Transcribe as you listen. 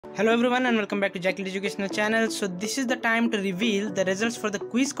Hello everyone and welcome back to Zaki educational channel. So this is the time to reveal the results for the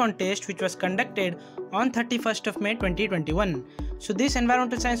quiz contest which was conducted on 31st of May 2021. So this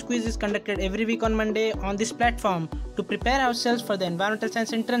environmental science quiz is conducted every week on Monday on this platform to prepare ourselves for the environmental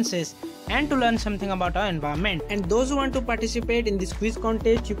science entrances and to learn something about our environment. And those who want to participate in this quiz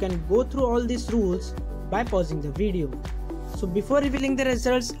contest, you can go through all these rules by pausing the video. So before revealing the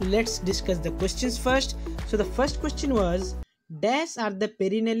results, let's discuss the questions first. So the first question was, dash are the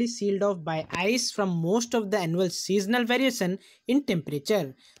perennially sealed off by ice from most of the annual seasonal variation in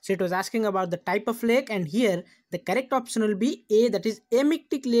temperature. So it was asking about the type of lake, and here the correct option will be A, that is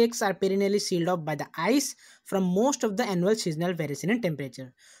amictic lakes are perennially sealed off by the ice from most of the annual seasonal variation in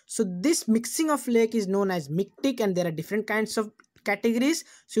temperature. So this mixing of lake is known as mictic, and there are different kinds of categories.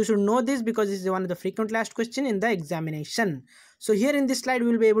 So you should know this because this is one of the frequently asked question in the examination. So here in this slide we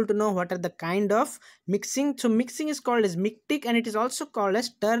will be able to know what are the kind of mixing. So mixing is called as mictic, and it is also called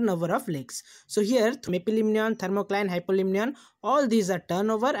as turnover of lakes. So here mepilimnion, thermocline, hypolimnion, all these are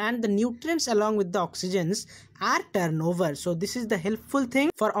turnover, and the nutrients along with the oxygens are turnover. So this is the helpful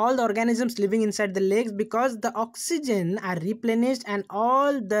thing for all the organisms living inside the lakes, because the oxygen are replenished and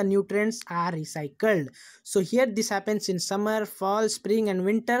all the nutrients are recycled. So here this happens in summer, fall, spring and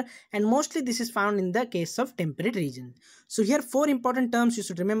winter, and mostly this is found in the case of temperate region. So here four important terms you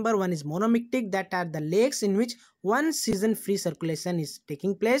should remember. One is monomictic, that are the lakes in which one season free circulation is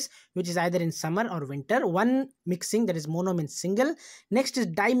taking place, which is either in summer or winter. One mixing, that is mono means single. Next is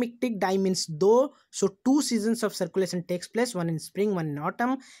dimictic, di means though, so two seasons of circulation takes place, one in spring, one in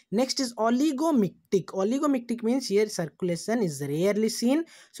autumn. Next is oligomictic. Oligomictic means here circulation is rarely seen,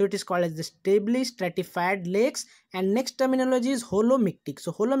 so it is called as the stably stratified lakes. And next terminology is holomictic.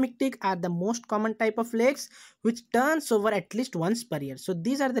 So holomictic are the most common type of lakes which turns over at least once per year. So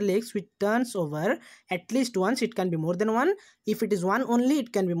these are the lakes which turns over at least once. It can be more than one. If it is one only,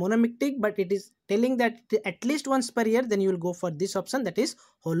 it can be monomictic, but it is telling that at least once per year, then you will go for this option, that is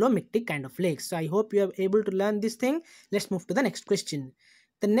holomictic kind of lakes. So I hope you are able to learn this thing. Let's move to the next question.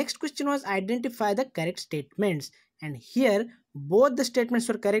 The next question was identify the correct statements, and here both the statements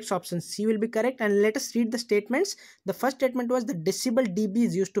were correct, so option C will be correct. And let us read the statements. The first statement was the decibel dB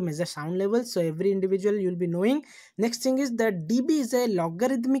is used to measure sound levels, so every individual you will be knowing. Next thing is that dB is a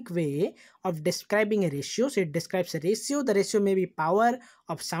logarithmic way of describing a ratio, so it describes a ratio. The ratio may be power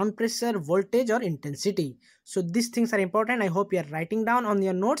of sound pressure, voltage or intensity. So these things are important. I hope you are writing down on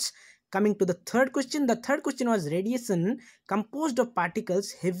your notes. Coming to the third question, the third question was radiation composed of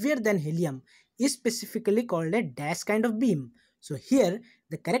particles heavier than helium is specifically called a dash kind of beam. So here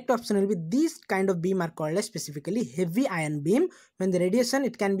the correct option will be these kind of beam are called as specifically heavy ion beam. When the radiation,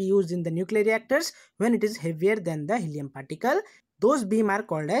 it can be used in the nuclear reactors when it is heavier than the helium particle. Those beam are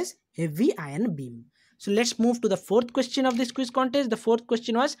called as heavy ion beam. So let's move to the fourth question of this quiz contest. The fourth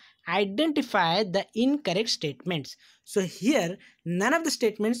question was identify the incorrect statements. So here none of the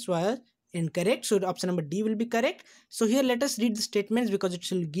statements were incorrect, so option number D will be correct. So here let us read the statements because it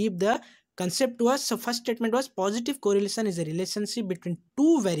will give the concept to us. So first statement was positive correlation is a relationship between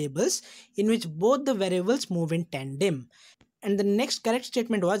two variables in which both the variables move in tandem. And the next correct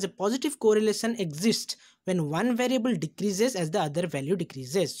statement was a positive correlation exists when one variable decreases as the other value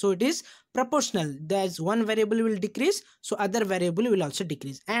decreases. So it is proportional. As one variable will decrease, so other variable will also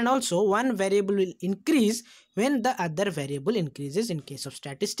decrease. And also one variable will increase when the other variable increases in case of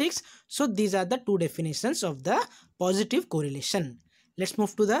statistics. So these are the two definitions of the positive correlation. Let's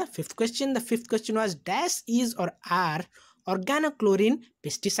move to the fifth question. The fifth question was dash is or are organochlorine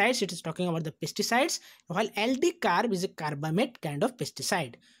pesticides. It is talking about the pesticides, while LD-carb is a carbamate kind of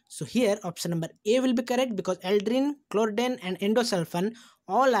pesticide. So here option number A will be correct because aldrin, chlordane and endosulfan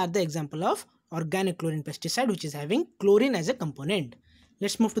all are the example of organochlorine pesticide which is having chlorine as a component.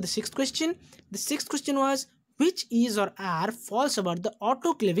 Let's move to the sixth question. The sixth question was which is or are false about the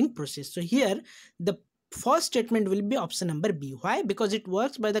autoclaving process. So here the false statement will be option number B. Why? Because it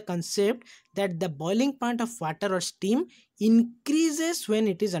works by the concept that the boiling point of water or steam increases when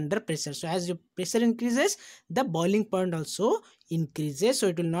it is under pressure. So as your pressure increases, the boiling point also increases. So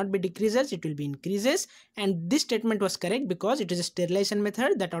it will not be decreases, it will be increases. And this statement was correct because it is a sterilization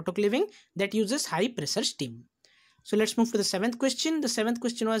method, that autoclaving, that uses high pressure steam. So let's move to the seventh question. The seventh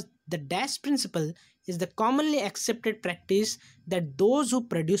question was the dash principle is the commonly accepted practice that those who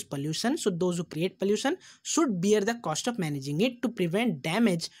produce pollution, so those who create pollution, should bear the cost of managing it to prevent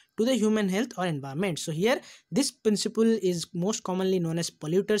damage to the human health or environment. So here this principle is most commonly known as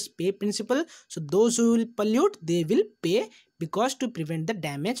polluters pay principle. So those who will pollute, they will pay because to prevent the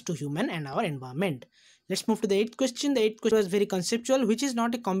damage to human and our environment. Let's move to the 8th question. The 8th question was very conceptual, which is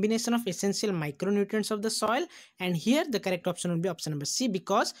not a combination of essential micronutrients of the soil. And here the correct option will be option number C,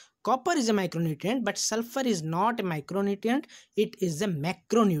 because copper is a micronutrient, but sulfur is not a micronutrient. It is a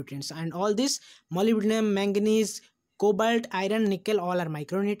macronutrient. And all this molybdenum, manganese, cobalt, iron, nickel, all are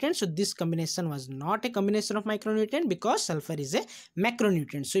micronutrients. So this combination was not a combination of micronutrient, because sulfur is a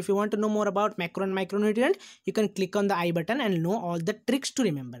macronutrient. So if you want to know more about macro and micronutrient, you can click on the I button and know all the tricks to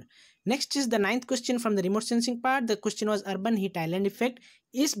remember. Next is the 9th question from the remote sensing part. The question was urban heat island effect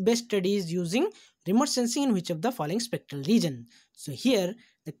is best studied using remote sensing in which of the following spectral region. So here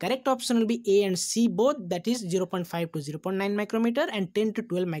the correct option will be A and C both, that is 0.5 to 0.9 micrometer and 10 to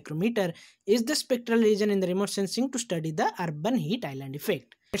 12 micrometer is the spectral region in the remote sensing to study the urban heat island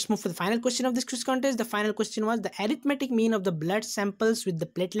effect. Let's move to the final question of this quiz contest. The final question was the arithmetic mean of the blood samples with the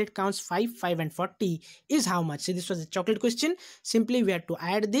platelet counts 5, 5 and 40 is how much? So this was a chocolate question. Simply we had to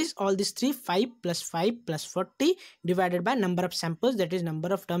add this, all these 3, 5 plus 5 plus 40 divided by number of samples, that is number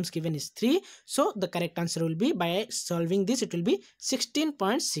of terms given is 3. So the correct answer will be, by solving this, it will be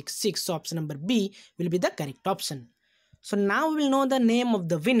 16.66. So option number B will be the correct option. So now we will know the name of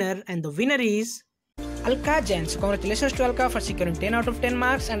the winner, and the winner is Alka Jain. So congratulations to Alka for securing 10 out of 10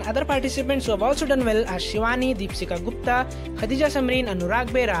 marks, and other participants who have also done well are Shivani, Deepsika Gupta, Khadija Samreen,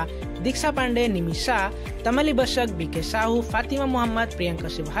 Anurag Bera, Diksha Pandey, Nimisha, Tamali Bashak, BK Sahu, Fatima Muhammad, Priyanka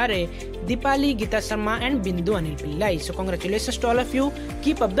Shivhare, Dipali, Gita Sharma and Bindu Anil Pillai. So congratulations to all of you.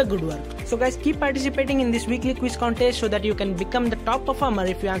 Keep up the good work. So guys, keep participating in this weekly quiz contest so that you can become the top performer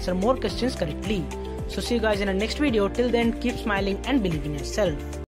if you answer more questions correctly. So see you guys in the next video. Till then, keep smiling and believe in yourself.